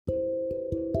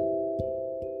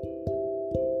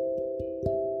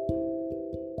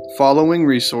following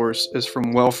resource is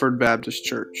from Welford Baptist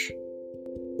Church.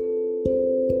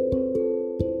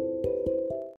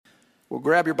 Well,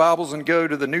 grab your Bibles and go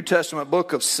to the New Testament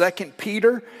book of 2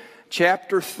 Peter,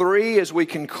 chapter 3, as we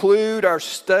conclude our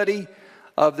study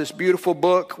of this beautiful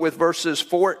book with verses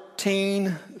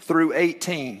 14 through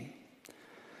 18.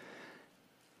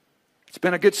 It's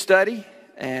been a good study,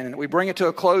 and we bring it to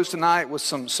a close tonight with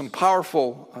some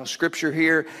powerful scripture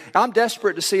here. I'm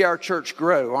desperate to see our church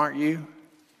grow, aren't you?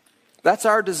 That's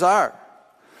our desire.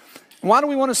 Why do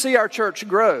we want to see our church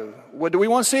grow? Well, do we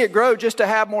want to see it grow just to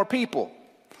have more people?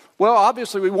 Well,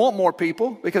 obviously we want more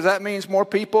people because that means more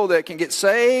people that can get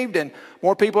saved, and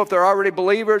more people, if they're already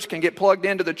believers, can get plugged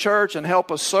into the church and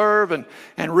help us serve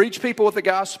and reach people with the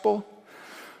gospel.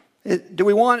 Do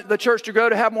we want the church to grow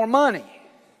to have more money?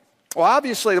 Well,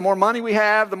 obviously, the more money we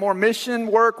have, the more mission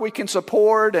work we can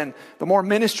support and the more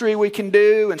ministry we can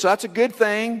do, and so that's a good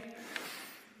thing.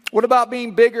 What about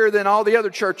being bigger than all the other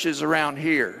churches around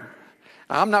here?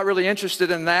 I'm not really interested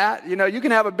in that. You know, you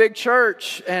can have a big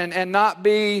church and not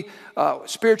be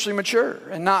spiritually mature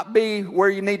and not be where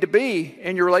you need to be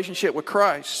in your relationship with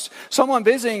Christ. Someone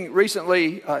visiting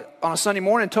recently on a Sunday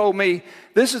morning told me,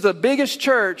 this is the biggest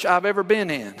church I've ever been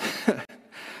in.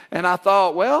 And I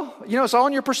thought, well, you know, it's all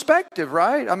in your perspective,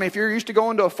 right? I mean, if you're used to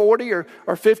going to a 40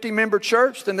 or 50 member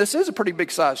church, then this is a pretty big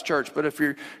sized church. But if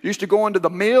you're used to going to the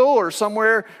Mill or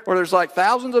somewhere where there's like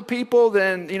thousands of people,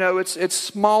 then, you know, it's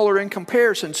smaller in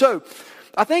comparison. So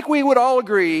I think we would all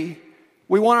agree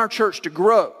we want our church to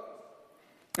grow.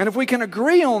 And if we can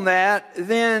agree on that,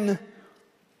 then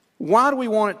why do we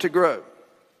want it to grow?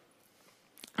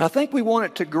 I think we want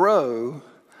it to grow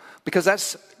because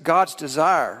that's God's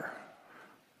desire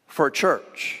for a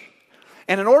church.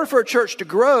 And in order for a church to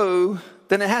grow,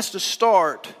 then it has to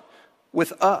start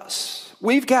with us.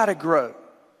 We've got to grow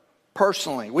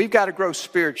personally. We've got to grow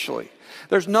spiritually.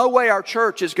 There's no way our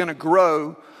church is going to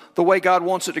grow the way God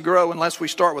wants it to grow unless we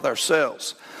start with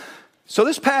ourselves. So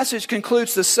this passage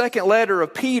concludes the second letter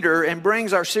of Peter and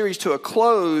brings our series to a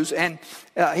close. And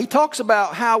he talks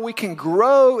about how we can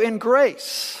grow in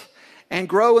grace and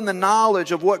grow in the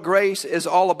knowledge of what grace is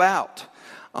all about.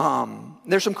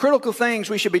 There's some critical things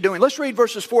we should be doing. Let's read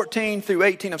verses 14 through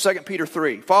 18 of 2 Peter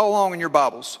 3. Follow along in your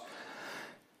Bibles.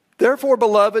 Therefore,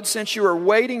 beloved, since you are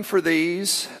waiting for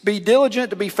these, be diligent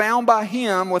to be found by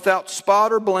him without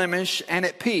spot or blemish and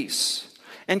at peace.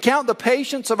 And count the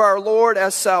patience of our Lord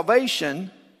as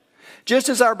salvation, just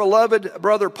as our beloved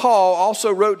brother Paul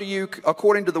also wrote to you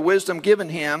according to the wisdom given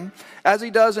him, as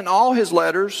he does in all his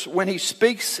letters when he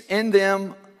speaks in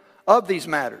them of these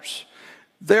matters.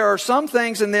 There are some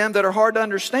things in them that are hard to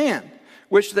understand,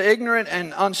 which the ignorant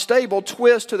and unstable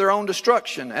twist to their own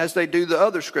destruction, as they do the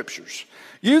other scriptures.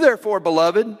 You therefore,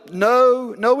 beloved,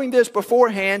 knowing this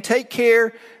beforehand, take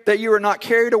care that you are not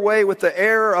carried away with the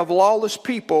error of lawless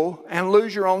people and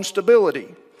lose your own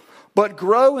stability, but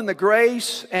grow in the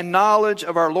grace and knowledge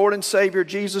of our Lord and Savior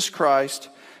Jesus Christ.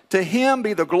 To him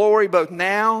be the glory both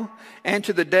now and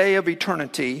to the day of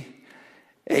eternity.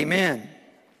 Amen.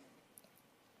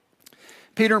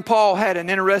 Peter and Paul had an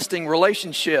interesting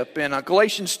relationship. In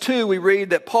Galatians 2, we read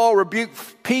that Paul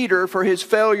rebuked Peter for his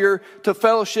failure to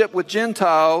fellowship with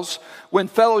Gentiles when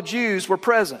fellow Jews were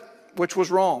present, which was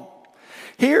wrong.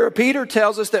 Here, Peter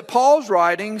tells us that Paul's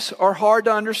writings are hard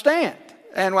to understand.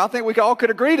 And I think we all could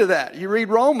agree to that. You read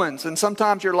Romans, and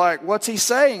sometimes you're like, what's he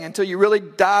saying? Until you really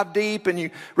dive deep and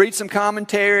you read some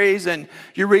commentaries and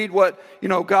you read what, you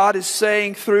know, God is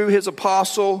saying through his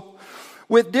apostle.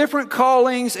 With different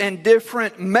callings and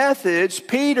different methods,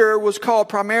 Peter was called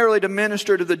primarily to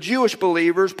minister to the Jewish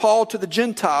believers, Paul to the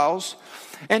Gentiles.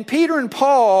 And Peter and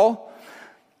Paul,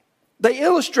 they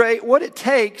illustrate what it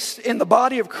takes in the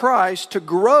body of Christ to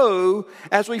grow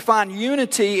as we find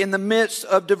unity in the midst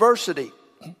of diversity.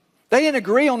 They didn't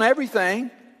agree on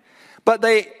everything, but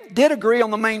they did agree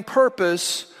on the main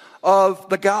purpose of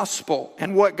the gospel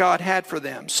and what God had for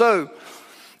them. So,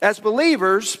 as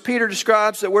believers, Peter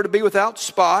describes that we're to be without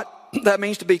spot. That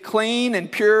means to be clean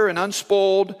and pure and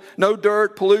unspoiled, no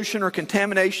dirt, pollution, or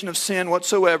contamination of sin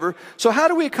whatsoever. So how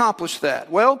do we accomplish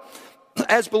that? Well,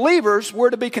 as believers,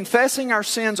 we're to be confessing our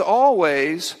sins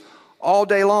always, all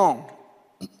day long.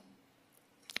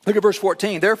 Look at verse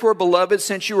 14. Therefore, beloved,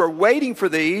 since you are waiting for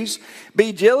these,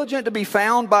 be diligent to be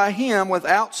found by him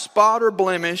without spot or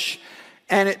blemish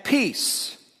and at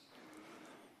peace.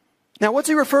 Now, what's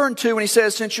he referring to when he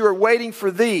says, since you are waiting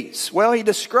for these? Well, he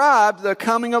described the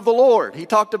coming of the Lord. He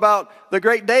talked about the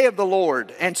great day of the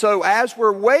Lord. And so as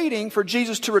we're waiting for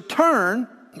Jesus to return,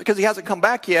 because he hasn't come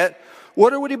back yet,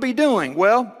 what are we to be doing?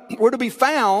 Well, we're to be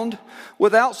found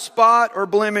without spot or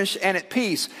blemish and at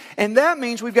peace. And that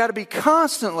means we've got to be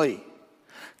constantly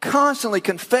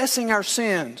confessing our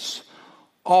sins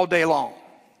all day long.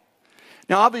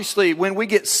 Now, obviously, when we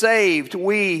get saved,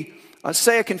 we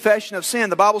say a confession of sin.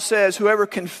 The Bible says whoever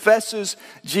confesses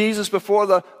Jesus before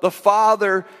the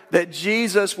Father, that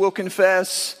Jesus will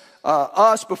confess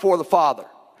us before the Father.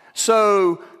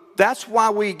 So that's why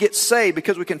we get saved,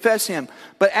 because we confess Him.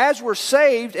 But as we're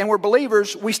saved and we're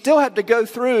believers, we still have to go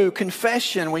through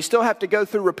confession. We still have to go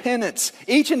through repentance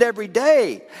each and every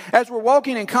day. As we're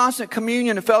walking in constant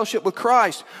communion and fellowship with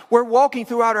Christ, we're walking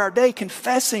throughout our day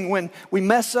confessing when we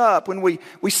mess up, when we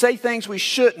say things we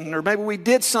shouldn't, or maybe we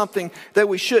did something that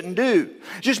we shouldn't do.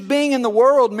 Just being in the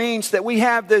world means that we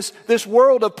have this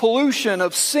world of pollution,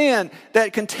 of sin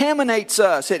that contaminates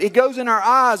us. It goes in our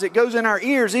eyes, it goes in our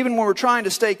ears, even when we're trying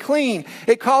to stay clean.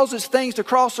 It causes things to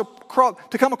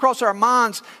come across our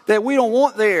minds that we don't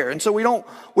want there, and so we don't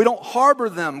harbor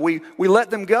them. We let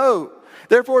them go.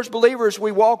 Therefore, as believers,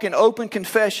 we walk in open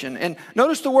confession. And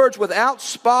notice the words without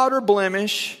spot or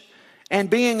blemish and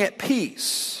being at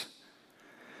peace.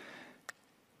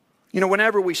 You know,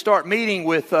 whenever we start meeting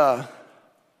with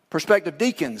prospective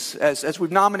deacons, as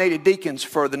we've nominated deacons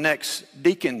for the next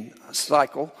deacon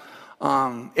cycle,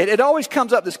 it always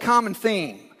comes up this common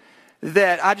theme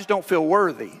that I just don't feel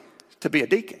worthy to be a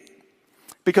deacon.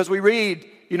 Because we read,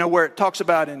 you know, where it talks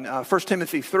about in 1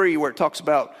 Timothy 3, where it talks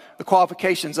about the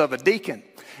qualifications of a deacon.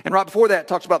 And right before that, it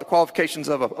talks about the qualifications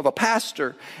of a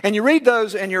pastor. And you read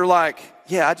those and you're like,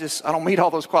 yeah, I don't meet all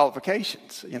those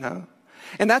qualifications, you know.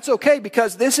 And that's okay,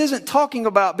 because this isn't talking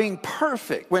about being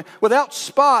perfect. Without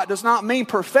spot does not mean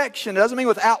perfection. It doesn't mean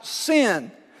without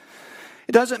sin.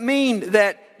 It doesn't mean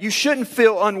that you shouldn't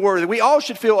feel unworthy. We all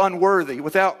should feel unworthy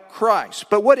without Christ.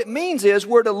 But what it means is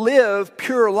we're to live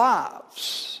pure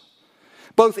lives,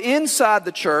 both inside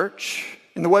the church,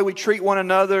 in the way we treat one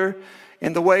another,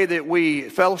 in the way that we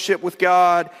fellowship with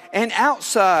God, and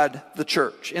outside the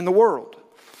church, in the world.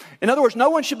 In other words, no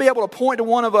one should be able to point to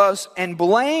one of us and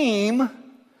blame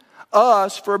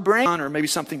us for or maybe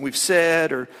something we've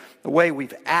said or the way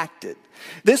we've acted.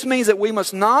 This means that we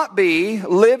must not be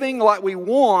living like we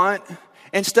want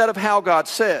instead of how God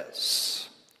says.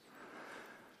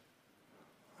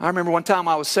 I remember one time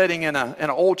I was sitting in an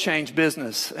oil change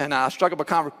business, and I struck up a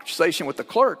conversation with the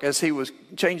clerk as they were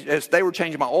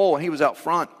changing my oil, and he was out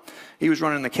front. He was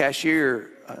running the cashier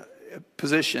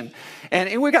position,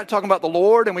 and we got talking about the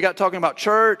Lord, and we got talking about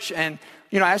church, and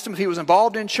I asked him if he was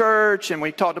involved in church, and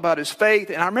we talked about his faith.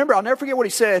 And I remember, I'll never forget what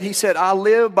he said. He said, "I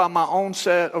live by my own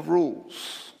set of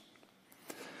rules."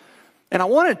 And I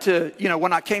wanted to,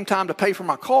 when I came time to pay for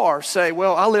my car, say,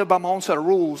 well, I live by my own set of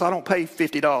rules. I don't pay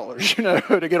 $50,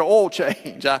 to get an oil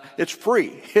change. It's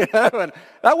free, and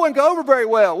that wouldn't go over very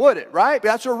well, would it, right? But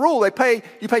that's a rule. You pay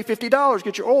 $50,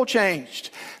 get your oil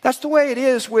changed. That's the way it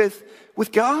is with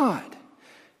God.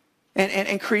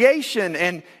 And creation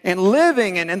and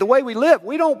living and the way we live.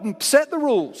 We don't set the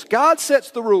rules. God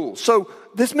sets the rules. So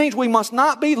this means we must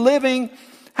not be living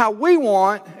how we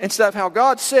want instead of how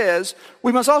God says.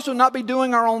 We must also not be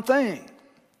doing our own thing.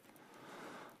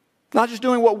 Not just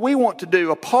doing what we want to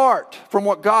do apart from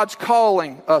what God's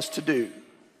calling us to do.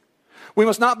 We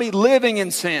must not be living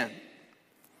in sin.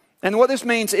 And what this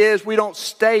means is we don't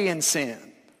stay in sin.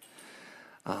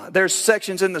 There's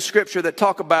sections in the scripture that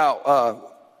talk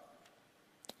about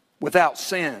without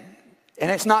sin. And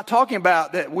it's not talking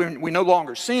about that we no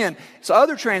longer sin. So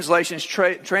other translations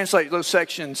translate those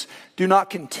sections, do not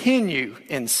continue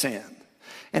in sin.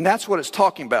 And that's what it's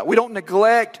talking about. We don't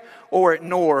neglect or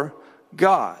ignore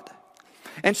God.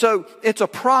 And so it's a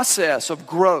process of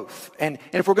growth. And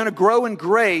if we're going to grow in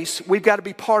grace, we've got to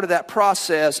be part of that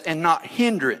process and not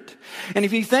hinder it. And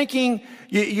if you're thinking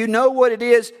you know what it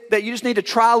is, that you just need to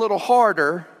try a little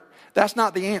harder, that's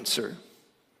not the answer.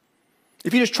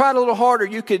 If you just tried a little harder,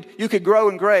 you could grow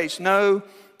in grace. No,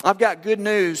 I've got good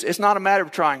news. It's not a matter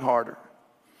of trying harder.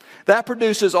 That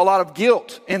produces a lot of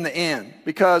guilt in the end,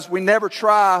 because we never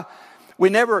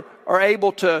are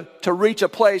able to reach a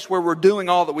place where we're doing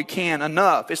all that we can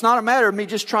enough. It's not a matter of me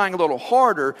just trying a little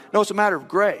harder. No, it's a matter of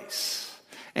grace.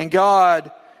 And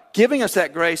God giving us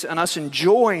that grace and us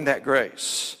enjoying that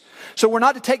grace. So we're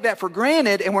not to take that for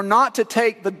granted, and we're not to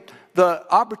take the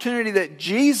opportunity that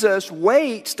Jesus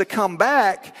waits to come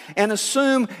back and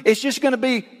assume it's just going to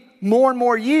be more and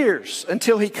more years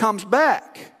until he comes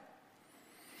back.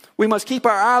 We must keep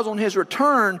our eyes on his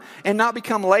return and not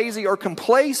become lazy or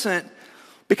complacent,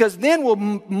 because then we'll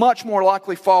much more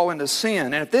likely fall into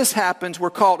sin. And if this happens, we're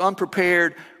caught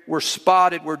unprepared. we're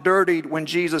spotted, we're dirtied when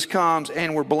Jesus comes,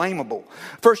 and we're blamable.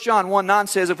 1 John 1:9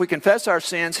 says, if we confess our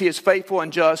sins, he is faithful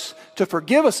and just to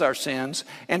forgive us our sins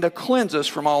and to cleanse us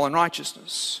from all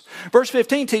unrighteousness. Verse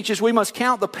 15 teaches we must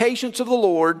count the patience of the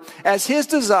Lord as his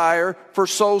desire for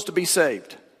souls to be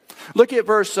saved. Look at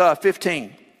verse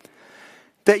 15.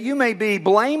 That you may be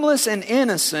blameless and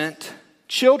innocent,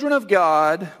 children of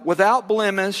God, without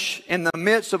blemish, in the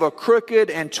midst of a crooked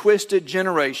and twisted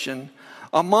generation,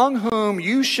 among whom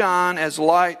you shine as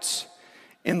lights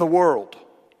in the world.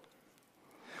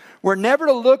 We're never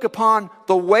to look upon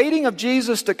the waiting of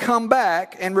Jesus to come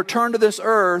back and return to this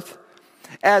earth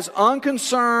as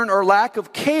unconcern or lack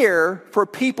of care for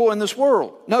people in this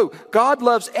world. No, God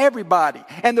loves everybody.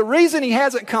 And the reason he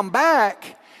hasn't come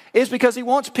back is because he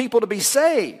wants people to be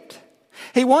saved.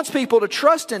 He wants people to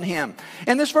trust in him.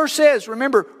 And this verse says,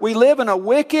 remember, we live in a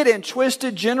wicked and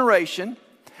twisted generation,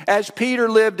 as Peter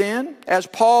lived in, as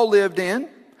Paul lived in.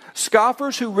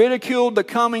 Scoffers who ridiculed the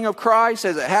coming of Christ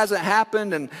as it hasn't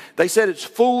happened, and they said it's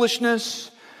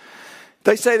foolishness.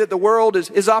 They say that the world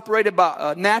is operated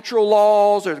by natural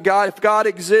laws, or if God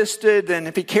existed, then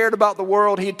if he cared about the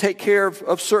world, he'd take care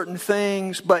of certain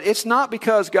things. But it's not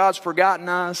because God's forgotten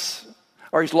us,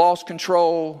 or he's lost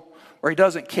control, or he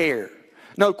doesn't care.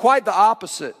 No, quite the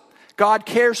opposite. God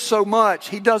cares so much,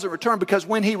 he doesn't return, because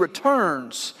when he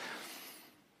returns,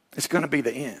 it's going to be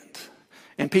the end.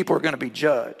 And people are going to be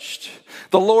judged.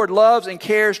 The Lord loves and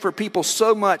cares for people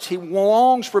so much, he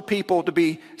longs for people to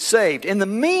be saved. In the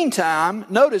meantime,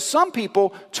 notice some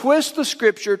people twist the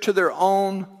scripture to their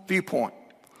own viewpoint.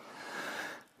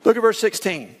 Look at verse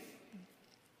 16.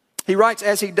 He writes,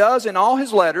 as he does in all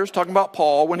his letters, talking about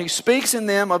Paul, when he speaks in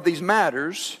them of these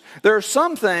matters, there are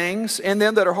some things in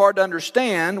them that are hard to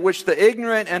understand, which the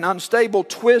ignorant and unstable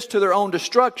twist to their own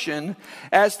destruction,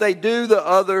 as they do the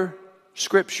other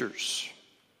scriptures.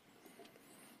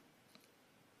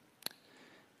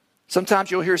 Sometimes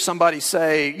you'll hear somebody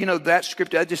say, that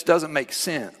scripture, that just doesn't make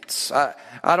sense.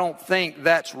 I don't think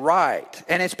that's right.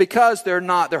 And it's because their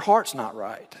heart's not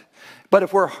right. But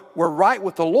if we're right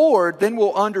with the Lord, then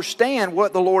we'll understand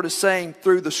what the Lord is saying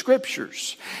through the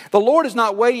scriptures. The Lord is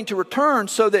not waiting to return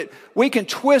so that we can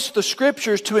twist the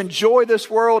scriptures to enjoy this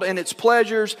world and its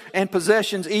pleasures and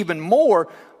possessions even more.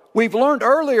 We've learned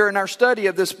earlier in our study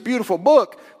of this beautiful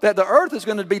book that the earth is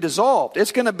going to be dissolved.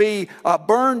 It's going to be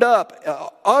burned up,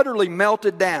 utterly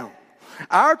melted down.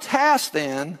 Our task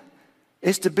then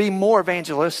is to be more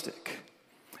evangelistic,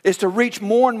 is to reach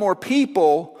more and more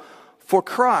people for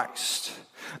Christ.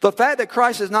 The fact that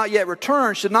Christ has not yet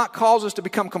returned should not cause us to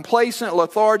become complacent,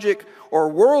 lethargic, or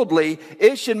worldly.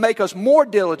 It should make us more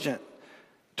diligent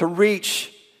to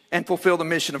reach and fulfill the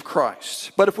mission of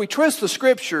Christ. But if we twist the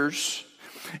scriptures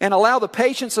and allow the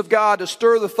patience of God to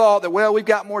stir the thought that, we've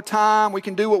got more time, we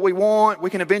can do what we want, we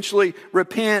can eventually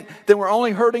repent, then we're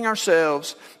only hurting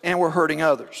ourselves and we're hurting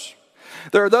others.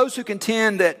 There are those who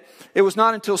contend that it was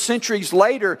not until centuries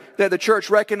later that the church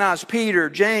recognized Peter,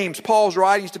 James, Paul's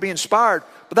writings to be inspired.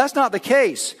 But that's not the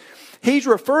case. He's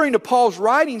referring to Paul's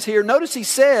writings here. Notice he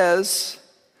says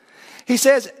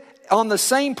on the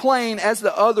same plane as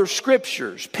the other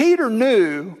scriptures. Peter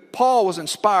knew Paul was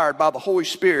inspired by the Holy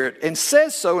Spirit and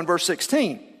says so in verse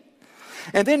 16.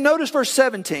 And then notice verse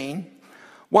 17.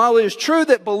 While it is true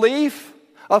that belief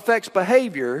affects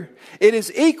behavior, it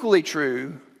is equally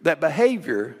true that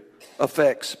behavior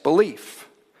affects belief.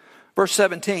 Verse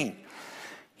 17.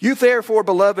 You therefore,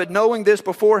 beloved, knowing this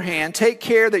beforehand, take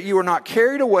care that you are not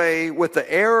carried away with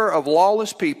the error of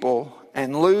lawless people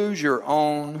and lose your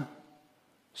own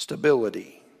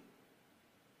stability.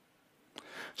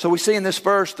 So we see in this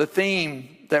verse the theme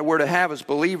that we're to have as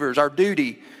believers, our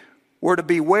duty. We're to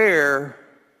beware,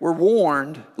 we're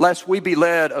warned, lest we be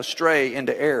led astray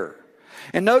into error.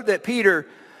 And note that Peter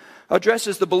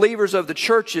addresses the believers of the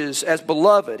churches as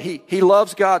beloved. He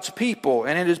loves God's people,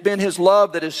 and it has been his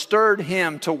love that has stirred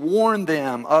him to warn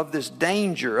them of this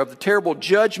danger, of the terrible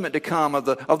judgment to come, of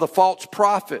the false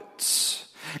prophets.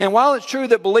 And while it's true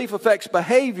that belief affects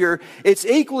behavior, it's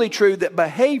equally true that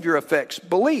behavior affects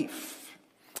belief.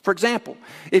 For example,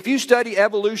 if you study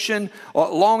evolution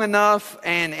long enough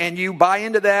and you buy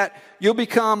into that, you'll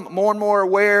become more and more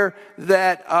aware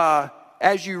that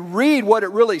as you read what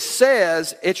it really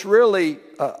says, it's really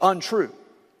untrue.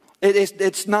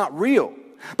 It's not real.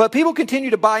 But people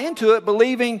continue to buy into it,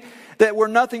 believing that we're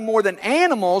nothing more than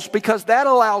animals, because that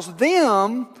allows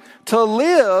them to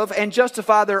live and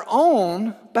justify their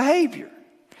own behavior.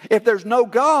 If there's no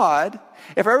God,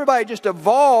 if everybody just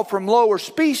evolved from lower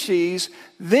species,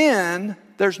 then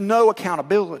there's no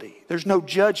accountability. There's no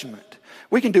judgment.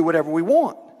 We can do whatever we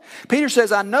want. Peter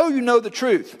says, I know you know the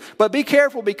truth, but be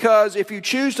careful, because if you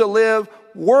choose to live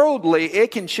worldly,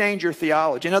 it can change your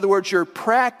theology. In other words, your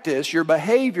practice, your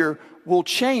behavior will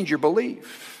change your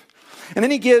belief. And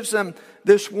then he gives them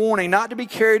this warning not to be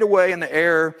carried away in the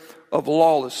error of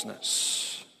lawlessness.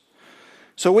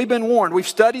 So we've been warned. We've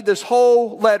studied this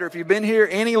whole letter. If you've been here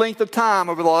any length of time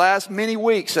over the last many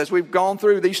weeks as we've gone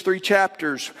through these 3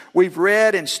 chapters, we've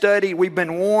read and studied. We've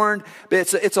been warned.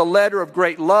 It's a letter of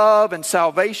great love and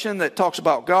salvation that talks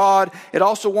about God. It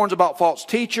also warns about false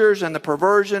teachers and the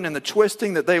perversion and the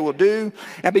twisting that they will do.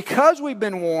 And because we've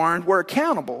been warned, we're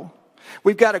accountable.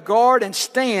 We've got to guard and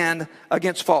stand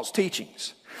against false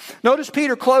teachings. Notice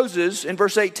Peter closes in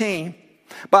verse 18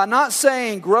 by not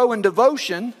saying grow in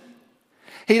devotion.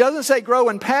 He doesn't say grow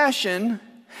in passion.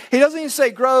 He doesn't even say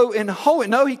grow in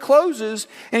holiness. No, he closes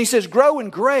and he says grow in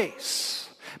grace.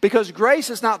 Because grace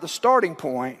is not the starting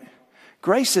point.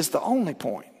 Grace is the only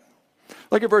point.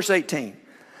 Look at verse 18.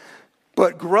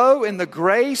 But grow in the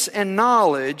grace and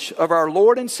knowledge of our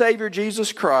Lord and Savior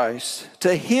Jesus Christ.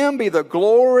 To him be the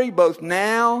glory both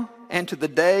now and to the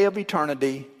day of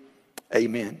eternity.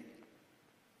 Amen.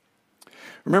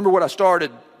 Remember what I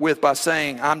started with by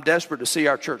saying I'm desperate to see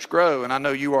our church grow, and I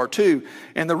know you are too.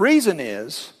 And the reason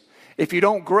is, if you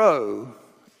don't grow,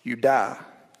 you die.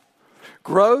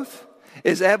 Growth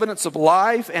is evidence of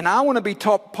life, and I want to be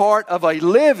part of a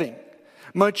living,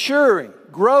 maturing,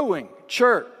 growing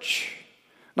church,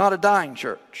 not a dying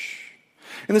church.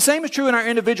 And the same is true in our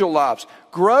individual lives.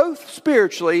 Growth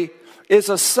spiritually is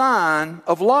a sign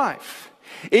of life.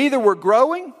 Either we're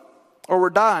growing or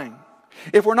we're dying.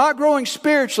 If we're not growing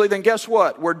spiritually, then guess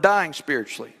what? We're dying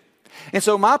spiritually. And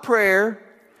so my prayer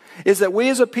is that we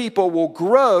as a people will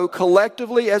grow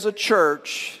collectively as a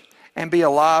church and be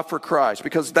alive for Christ,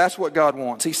 because that's what God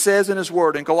wants. He says in his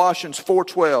word in Colossians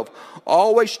 4:12,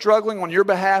 always struggling on your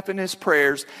behalf in his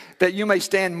prayers, that you may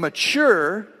stand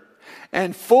mature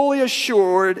and fully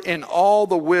assured in all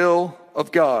the will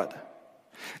of God.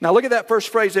 Now look at that first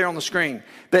phrase there on the screen,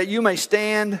 that you may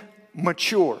stand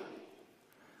mature.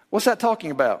 What's that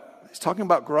talking about? It's talking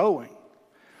about growing.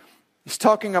 It's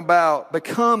talking about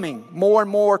becoming more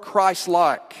and more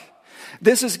Christ-like.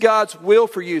 This is God's will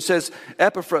for you, says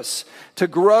Epaphras, to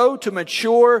grow, to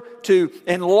mature, to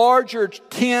enlarge your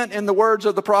tent, in the words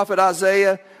of the prophet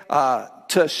Isaiah,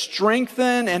 to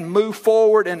strengthen and move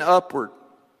forward and upward.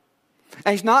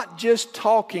 And he's not just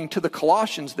talking to the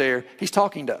Colossians there, he's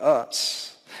talking to us.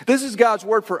 This is God's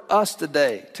word for us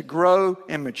today, to grow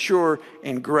and mature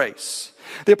in grace.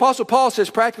 The Apostle Paul says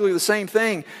practically the same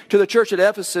thing to the church at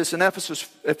Ephesus in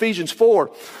Ephesians 4,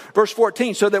 verse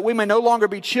 14, so that we may no longer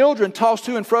be children tossed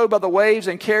to and fro by the waves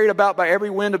and carried about by every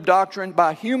wind of doctrine,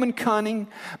 by human cunning,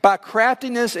 by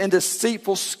craftiness and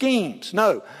deceitful schemes.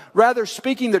 No, rather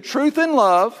speaking the truth in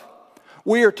love,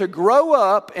 we are to grow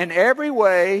up in every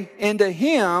way into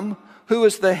him who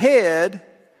is the head,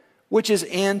 which is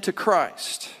into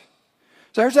Christ.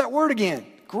 So there's that word again,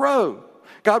 grow.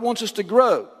 God wants us to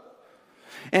grow.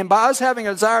 And by us having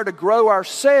a desire to grow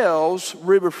ourselves,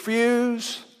 we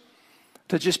refuse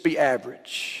to just be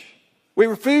average. We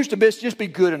refuse to just be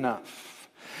good enough.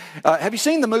 Have you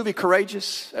seen the movie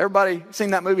Courageous? Everybody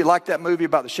seen that movie, like that movie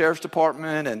about the sheriff's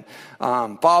department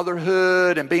and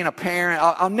fatherhood and being a parent?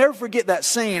 I'll never forget that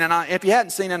scene. And if you hadn't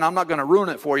seen it, I'm not going to ruin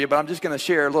it for you, but I'm just going to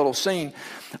share a little scene.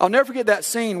 I'll never forget that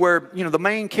scene where, the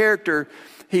main character,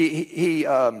 he's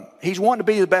wanting to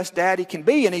be the best dad he can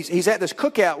be, and he's at this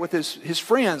cookout with his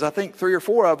friends, I think 3 or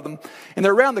 4 of them, and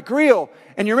they're around the grill.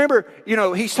 And you remember,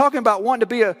 he's talking about wanting to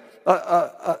be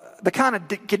the kind of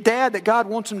dad that God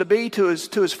wants him to be to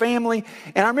his family.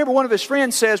 And I remember one of his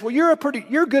friends says, "Well, you're a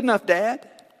good enough dad."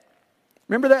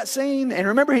 Remember that scene? And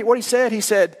remember what he said? He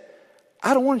said,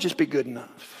 "I don't want to just be good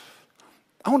enough.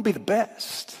 I want to be the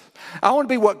best. I want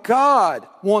to be what God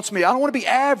wants me. I don't want to be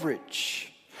average."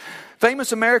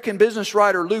 Famous American business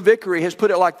writer Lou Vickery has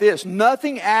put it like this: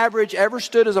 nothing average ever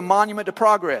stood as a monument to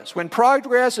progress. When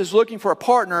progress is looking for a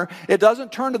partner, it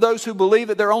doesn't turn to those who believe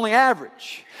that they're only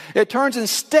average. It turns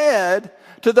instead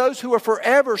to those who are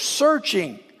forever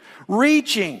searching,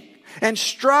 reaching, and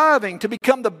striving to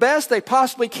become the best they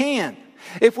possibly can.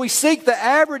 If we seek the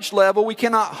average level, we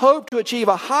cannot hope to achieve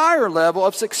a higher level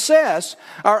of success.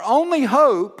 Our only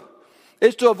hope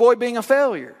is to avoid being a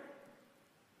failure.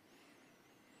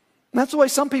 And that's the way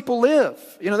some people live.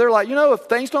 They're like, if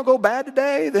things don't go bad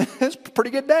today, then it's a pretty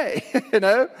good day.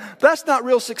 That's not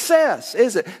real success,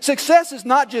 is it? Success is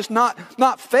not just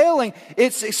not failing,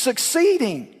 it's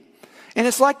succeeding. And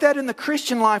it's like that in the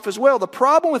Christian life as well. The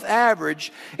problem with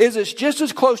average is it's just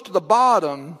as close to the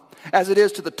bottom as it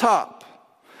is to the top.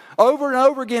 Over and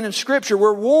over again in Scripture,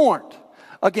 we're warned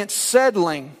against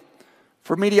settling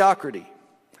for mediocrity.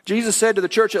 Jesus said to the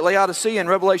church at Laodicea in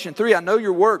Revelation 3, I know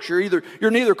your works.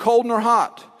 You're neither cold nor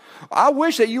hot. I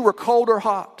wish that you were cold or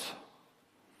hot.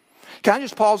 Can I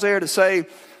just pause there to say,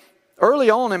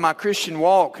 early on in my Christian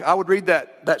walk, I would read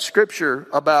that scripture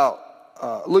about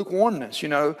lukewarmness,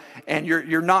 and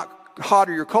you're not hot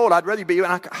or you're cold. I'd rather be,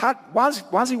 why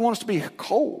does he want us to be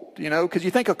cold? Because you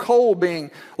think of cold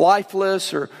being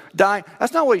lifeless or dying.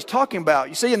 That's not what he's talking about.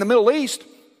 You see, in the Middle East,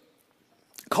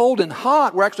 cold and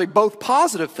hot were actually both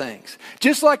positive things,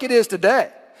 just like it is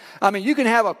today. I mean, you can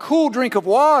have a cool drink of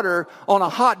water on a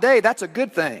hot day. That's a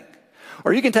good thing.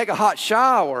 Or you can take a hot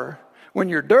shower when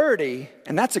you're dirty,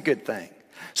 and that's a good thing.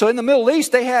 So in the Middle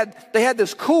East, they had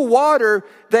this cool water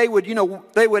they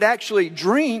would actually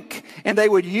drink and they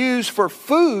would use for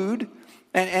food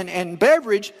and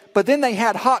beverage, but then they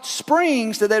had hot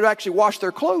springs that they'd actually wash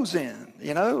their clothes in,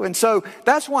 And so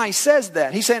that's why he says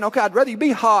that. He's saying, okay, I'd rather you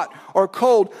be hot or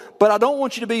cold, but I don't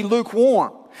want you to be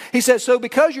lukewarm. He says, so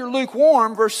because you're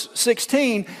lukewarm, verse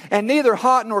 16, and neither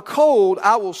hot nor cold,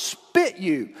 I will spit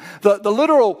you. The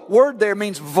literal word there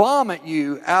means vomit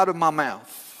you out of my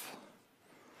mouth.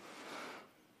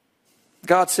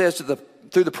 God says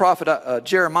through the prophet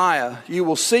Jeremiah, you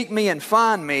will seek me and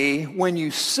find me when you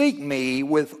seek me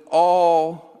with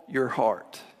all your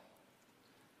heart.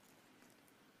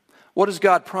 What does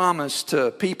God promise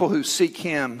to people who seek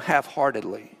him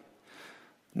half-heartedly?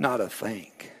 Not a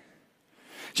thing.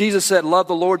 Jesus said, love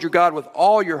the Lord your God with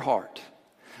all your heart,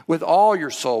 with all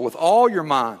your soul, with all your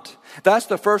mind. That's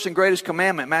the first and greatest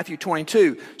commandment, Matthew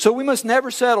 22. So we must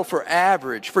never settle for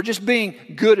average, for just being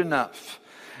good enough.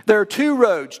 There are two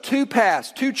roads, two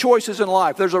paths, two choices in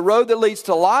life. There's a road that leads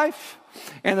to life,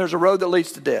 and there's a road that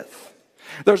leads to death.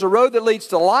 There's a road that leads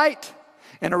to light,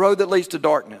 and a road that leads to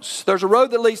darkness. There's a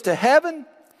road that leads to heaven,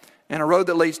 and a road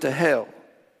that leads to hell.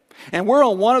 And we're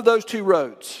on one of those two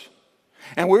roads.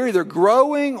 And we're either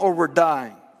growing or we're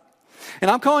dying. And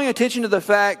I'm calling attention to the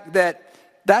fact that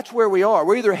that's where we are.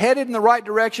 We're either headed in the right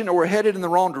direction or we're headed in the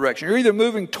wrong direction. You're either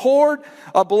moving toward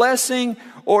a blessing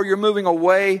or you're moving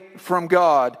away from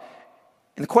God.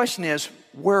 And the question is,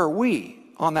 where are we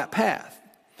on that path?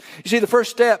 You see, the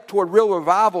first step toward real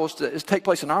revival is to take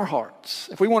place in our hearts.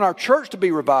 If we want our church to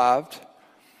be revived,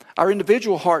 our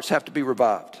individual hearts have to be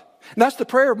revived. And that's the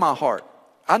prayer of my heart.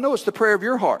 I know it's the prayer of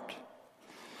your heart.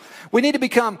 We need to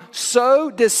become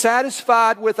so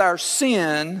dissatisfied with our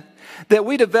sin that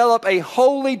we develop a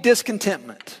holy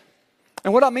discontentment.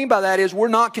 And what I mean by that is we're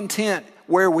not content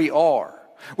where we are.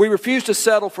 We refuse to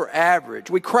settle for average.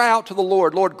 We cry out to the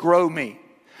Lord, Lord, grow me.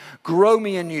 Grow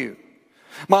me in you.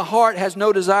 My heart has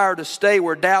no desire to stay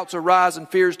where doubts arise and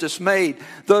fears dismayed.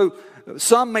 Though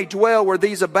some may dwell where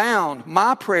these abound,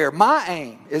 my prayer, my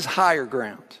aim is higher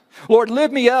ground. Lord,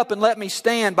 lift me up and let me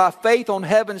stand by faith on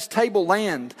heaven's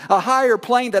tableland, a higher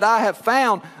plane that I have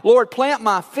found. Lord, plant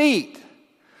my feet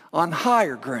on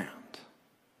higher ground.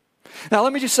 Now,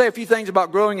 let me just say a few things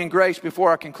about growing in grace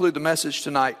before I conclude the message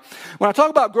tonight. When I talk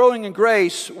about growing in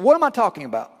grace, what am I talking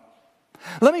about?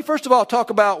 Let me first of all talk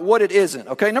about what it isn't.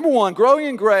 Okay, number one, growing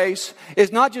in grace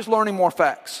is not just learning more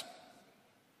facts.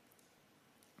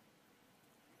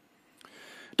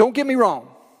 Don't get me wrong.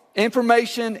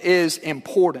 Information is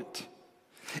important.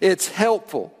 It's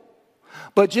helpful.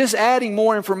 But just adding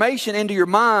more information into your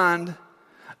mind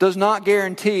does not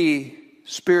guarantee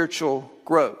spiritual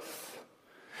growth.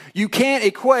 You can't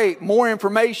equate more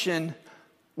information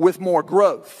with more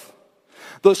growth.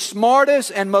 The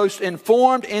smartest and most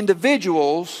informed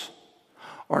individuals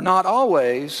are not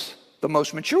always the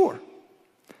most mature.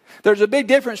 There's a big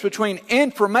difference between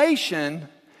information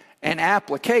and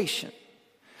application.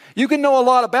 You can know a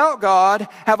lot about God,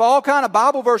 have all kind of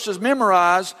Bible verses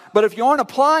memorized, but if you aren't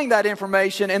applying that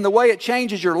information in the way it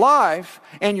changes your life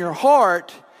and your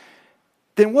heart,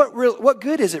 then what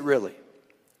good is it really?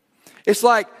 It's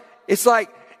like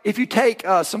if you take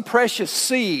some precious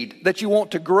seed that you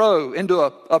want to grow into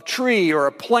a tree or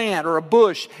a plant or a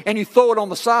bush and you throw it on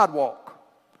the sidewalk.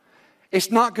 It's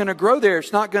not going to grow there.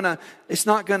 It's not going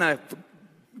to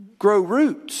grow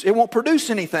roots. It won't produce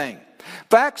anything.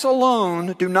 Facts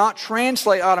alone do not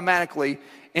translate automatically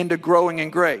into growing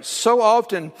in grace. So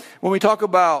often when we talk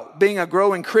about being a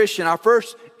growing Christian, our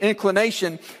first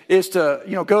inclination is to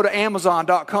go to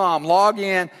Amazon.com, log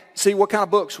in, see what kind of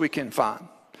books we can find.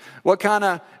 What kind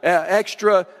of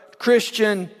extra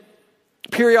Christian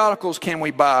periodicals can we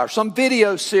buy? Or some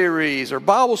video series or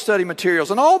Bible study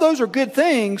materials. And all those are good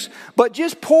things, but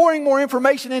just pouring more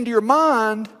information into your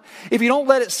mind, if you don't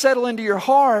let it settle into your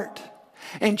heart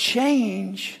and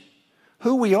change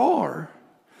who we are,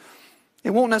 it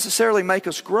won't necessarily make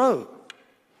us grow.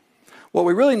 What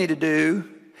we really need to do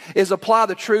is apply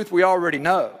the truth we already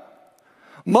know.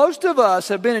 Most of us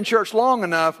have been in church long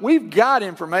enough. We've got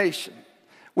information.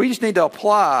 We just need to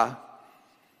apply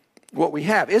what we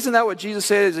have. Isn't that what Jesus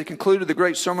said as he concluded the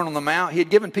great Sermon on the Mount? He had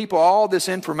given people all this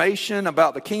information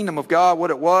about the kingdom of God, what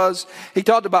it was. He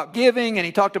talked about giving, and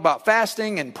he talked about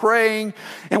fasting and praying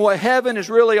and what heaven is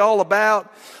really all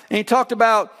about. And he talked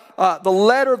about the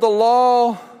letter of the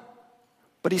law.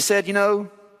 But he said,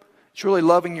 it's really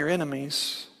loving your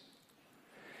enemies.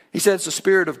 He said it's the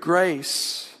spirit of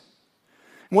grace.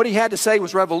 And what he had to say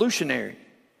was revolutionary.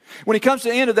 When he comes to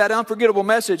the end of that unforgettable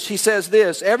message, he says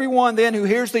this: everyone then who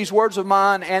hears these words of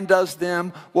mine and does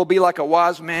them will be like a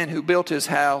wise man who built his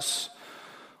house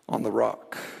on the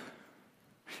rock.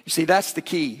 You see, that's the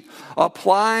key.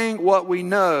 Applying what we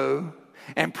know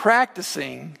and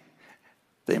practicing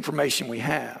the information we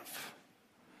have.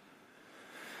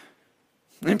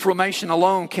 Information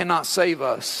alone cannot save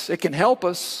us. It can help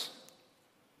us.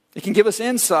 It can give us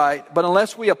insight, but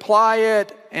unless we apply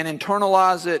it and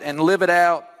internalize it and live it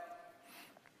out,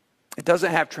 it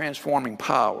doesn't have transforming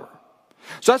power.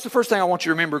 So that's the first thing I want you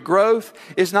to remember. Growth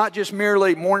is not just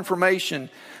merely more information,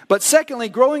 but secondly,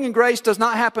 growing in grace does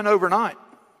not happen overnight.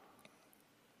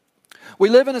 We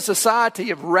live in a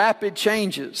society of rapid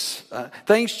changes.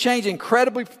 Things change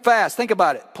incredibly fast. Think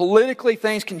about it. Politically,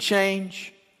 things can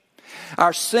change.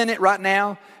 Our Senate right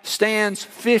now stands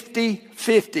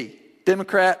 50-50,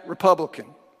 Democrat, Republican.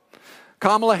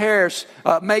 Kamala Harris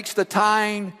makes the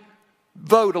tying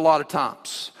vote a lot of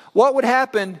times. What would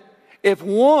happen if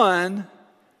one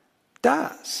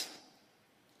dies?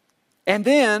 And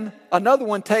then another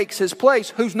one takes his place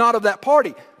who's not of that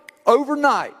party.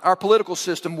 Overnight, our political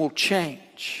system will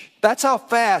change. That's how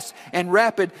fast and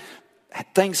rapid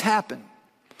things happen.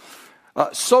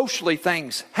 Socially,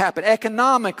 things happen.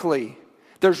 Economically,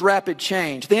 there's rapid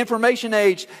change. The information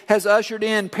age has ushered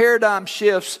in paradigm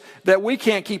shifts that we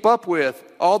can't keep up with,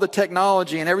 all the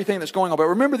technology and everything that's going on. But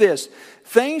remember this,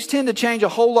 things tend to change a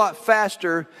whole lot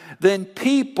faster than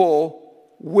people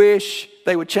wish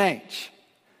they would change.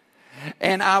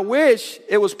 And I wish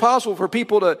it was possible for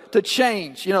people to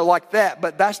change, like that.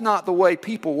 But that's not the way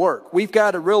people work. We've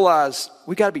got to realize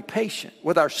we've got to be patient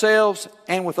with ourselves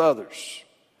and with others.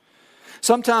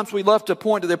 Sometimes we love to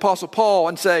point to the Apostle Paul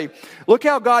and say, look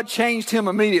how God changed him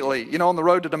immediately, on the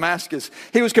road to Damascus.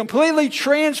 He was completely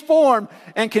transformed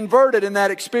and converted in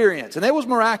that experience. And it was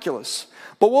miraculous.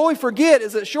 But what we forget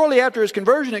is that shortly after his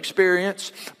conversion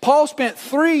experience, Paul spent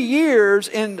 3 years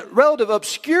in relative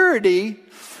obscurity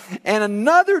and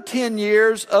another 10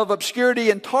 years of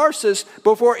obscurity in Tarsus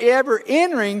before ever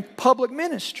entering public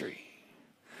ministry.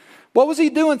 What was he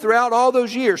doing throughout all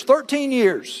those years? 13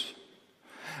 years.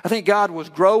 I think God was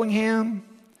growing him,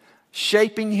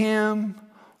 shaping him,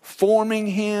 forming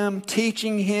him,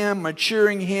 teaching him,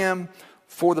 maturing him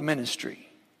for the ministry.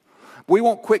 We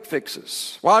want quick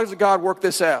fixes. Why does God work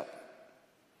this out?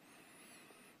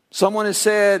 Someone has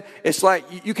said it's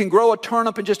like you can grow a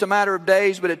turnip in just a matter of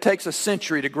days, but it takes a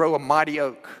century to grow a mighty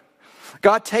oak.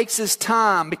 God takes his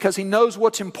time because he knows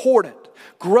what's important.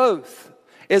 Growth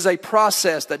is a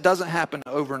process that doesn't happen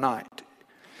overnight.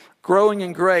 Growing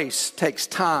in grace takes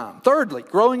time. Thirdly,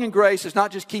 growing in grace is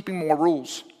not just keeping more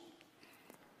rules.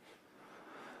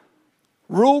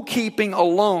 Rule keeping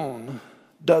alone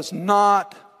does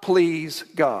not please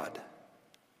God.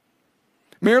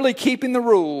 Merely keeping the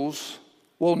rules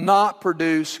will not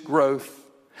produce growth.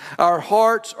 Our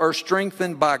hearts are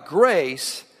strengthened by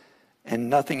grace and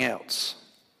nothing else.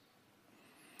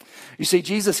 You see,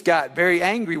 Jesus got very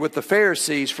angry with the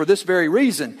Pharisees for this very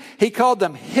reason. He called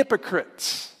them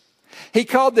hypocrites. He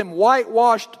called them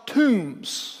whitewashed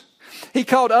tombs. He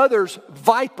called others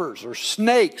vipers or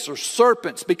snakes or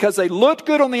serpents because they looked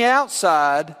good on the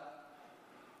outside,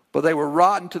 but they were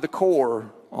rotten to the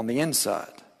core on the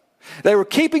inside. They were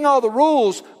keeping all the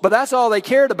rules, but that's all they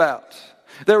cared about.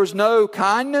 There was no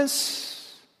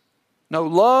kindness, no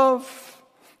love,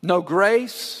 no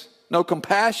grace, no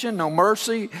compassion, no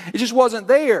mercy. It just wasn't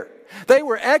there. They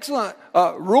were excellent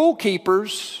rule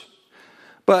keepers,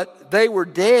 but they were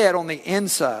dead on the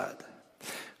inside.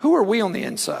 Who are we on the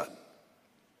inside?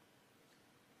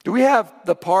 Do we have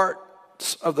the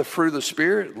parts of the fruit of the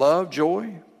Spirit? Love,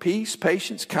 joy, peace,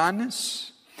 patience,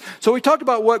 kindness. So we talked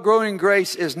about what growing in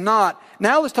grace is not.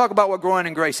 Now let's talk about what growing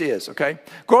in grace is, okay?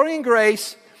 Growing in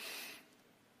grace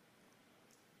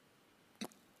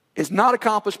is not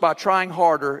accomplished by trying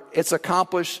harder. It's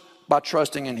accomplished by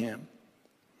trusting in him.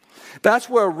 That's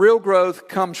where real growth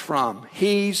comes from.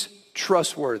 He's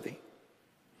trustworthy.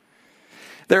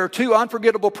 There are 2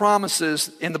 unforgettable promises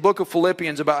in the book of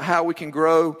Philippians about how we can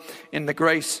grow in the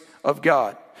grace of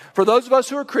God. For those of us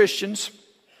who are Christians,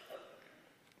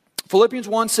 Philippians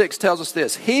 1:6 tells us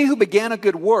this: He who began a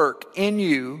good work in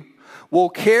you will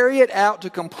carry it out to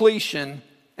completion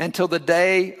until the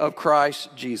day of Christ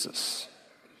Jesus.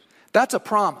 That's a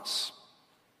promise.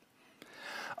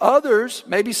 Others,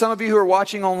 maybe some of you who are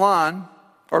watching online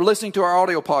or listening to our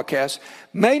audio podcast,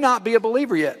 may not be a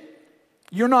believer yet.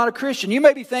 You're not a Christian. You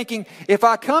may be thinking, if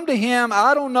I come to Him,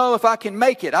 I don't know if I can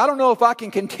make it. I don't know if I can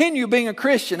continue being a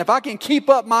Christian, if I can keep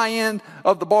up my end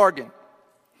of the bargain.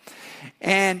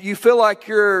 And you feel like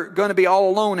you're going to be all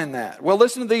alone in that. Well,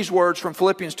 listen to these words from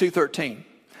Philippians 2:13.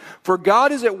 For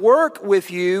God is at work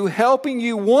with you, helping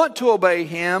you want to obey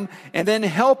Him, and then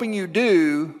helping you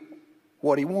do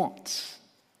what He wants.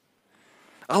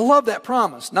 I love that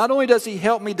promise. Not only does He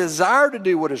help me desire to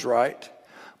do what is right,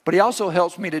 but He also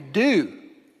helps me to do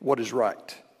what is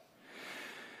right.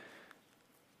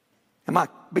 Am I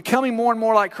becoming more and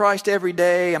more like Christ every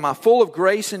day? Am I full of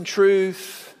grace and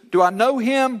truth? Do I know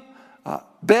Him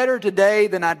better today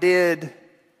than I did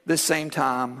this same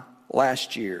time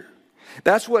last year?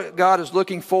 That's what God is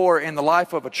looking for in the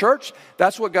life of a church.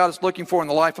 That's what God is looking for in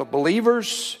the life of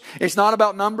believers. It's not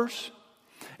about numbers.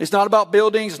 It's not about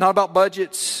buildings. It's not about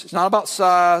budgets. It's not about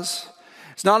size.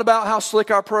 It's not about how slick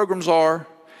our programs are.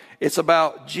 It's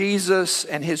about Jesus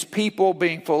and His people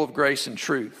being full of grace and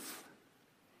truth.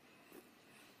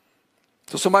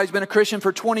 So somebody's been a Christian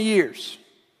for 20 years.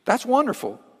 That's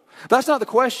wonderful. That's not the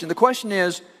question. The question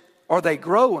is, are they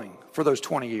growing for those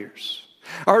 20 years?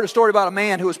 I heard a story about a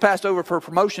man who was passed over for a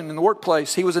promotion in the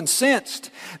workplace. He was incensed.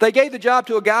 They gave the job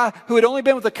to a guy who had only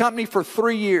been with the company for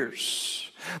 3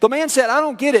 years. The man said, I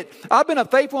don't get it. I've been a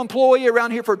faithful employee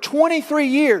around here for 23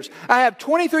 years. I have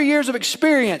 23 years of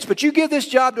experience, but you give this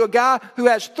job to a guy who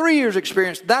has 3 years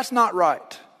experience. That's not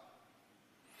right.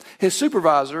 His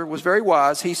supervisor was very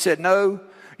wise. He said, no,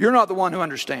 you're not the one who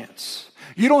understands.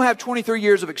 You don't have 23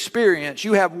 years of experience.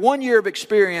 You have 1 year of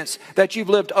experience that you've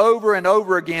lived over and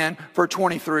over again for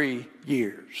 23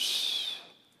 years.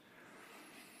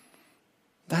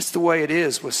 That's the way it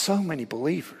is with so many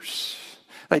believers.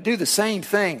 They do the same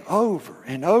thing over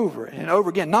and over and over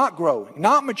again, not growing,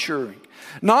 not maturing,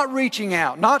 not reaching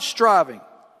out, not striving.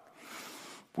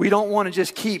 We don't want to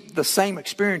just keep the same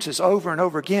experiences over and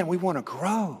over again. We want to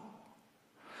grow.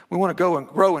 We want to go and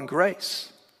grow in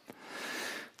grace.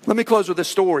 Let me close with this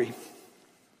story.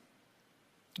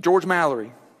 George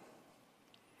Mallory.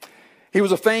 He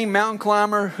was a famed mountain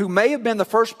climber who may have been the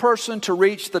first person to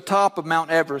reach the top of Mount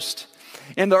Everest.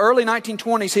 In the early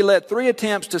 1920s, he led 3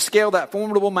 attempts to scale that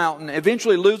formidable mountain,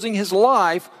 eventually losing his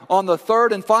life on the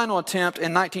 3rd and final attempt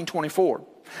in 1924.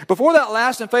 Before that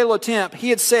last and fatal attempt, he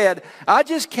had said, I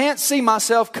just can't see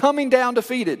myself coming down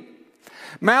defeated.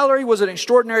 Mallory was an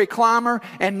extraordinary climber,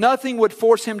 and nothing would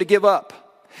force him to give up.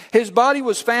 His body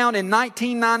was found in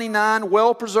 1999,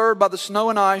 well preserved by the snow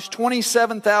and ice,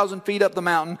 27,000 feet up the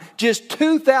mountain, just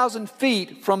 2,000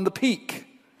 feet from the peak.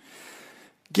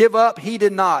 Give up, he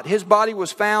did not. His body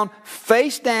was found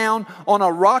face down on a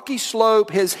rocky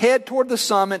slope, his head toward the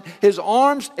summit, his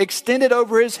arms extended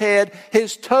over his head,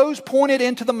 his toes pointed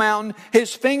into the mountain,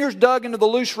 his fingers dug into the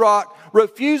loose rock,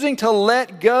 refusing to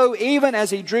let go even as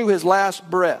he drew his last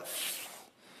breath.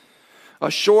 A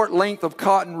short length of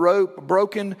cotton rope,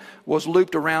 broken, was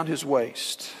looped around his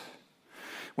waist.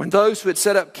 When those who had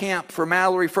set up camp for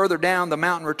Mallory further down the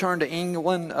mountain returned to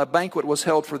England, a banquet was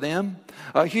held for them.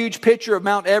 A huge picture of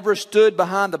Mount Everest stood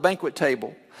behind the banquet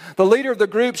table. The leader of the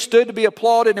group stood to be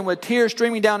applauded, and with tears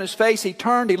streaming down his face, he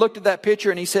turned, he looked at that picture,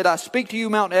 and he said, I speak to you,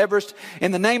 Mount Everest,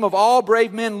 in the name of all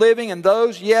brave men living and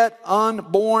those yet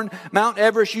unborn. Mount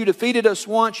Everest, you defeated us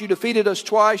once, you defeated us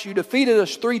twice, you defeated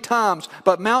us 3 times.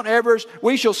 But Mount Everest,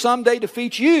 we shall someday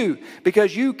defeat you,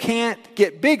 because you can't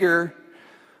get bigger,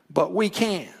 but we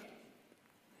can.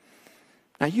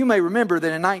 Now, you may remember that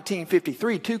in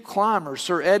 1953, 2 climbers,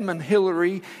 Sir Edmund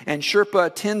Hillary and Sherpa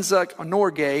Tenzing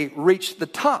Norgay, reached the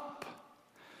top.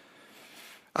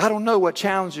 I don't know what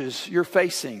challenges you're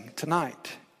facing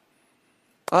tonight.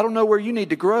 I don't know where you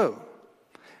need to grow.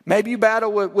 Maybe you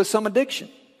battle with some addiction.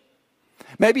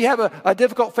 Maybe you have a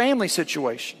difficult family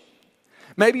situation.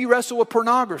 Maybe you wrestle with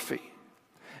pornography.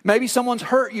 Maybe someone's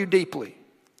hurt you deeply.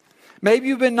 Maybe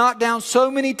you've been knocked down so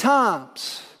many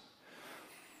times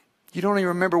you don't even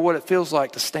remember what it feels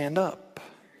like to stand up.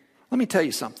 Let me tell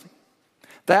you something.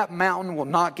 That mountain will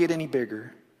not get any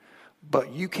bigger,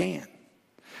 but you can.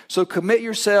 So commit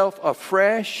yourself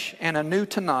afresh and anew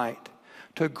tonight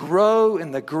to grow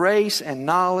in the grace and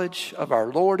knowledge of our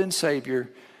Lord and Savior,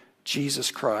 Jesus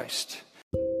Christ.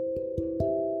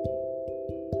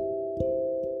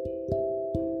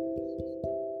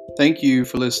 Thank you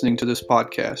for listening to this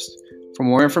podcast. For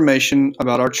more information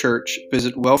about our church,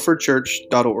 visit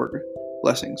welfordchurch.org.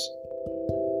 Blessings.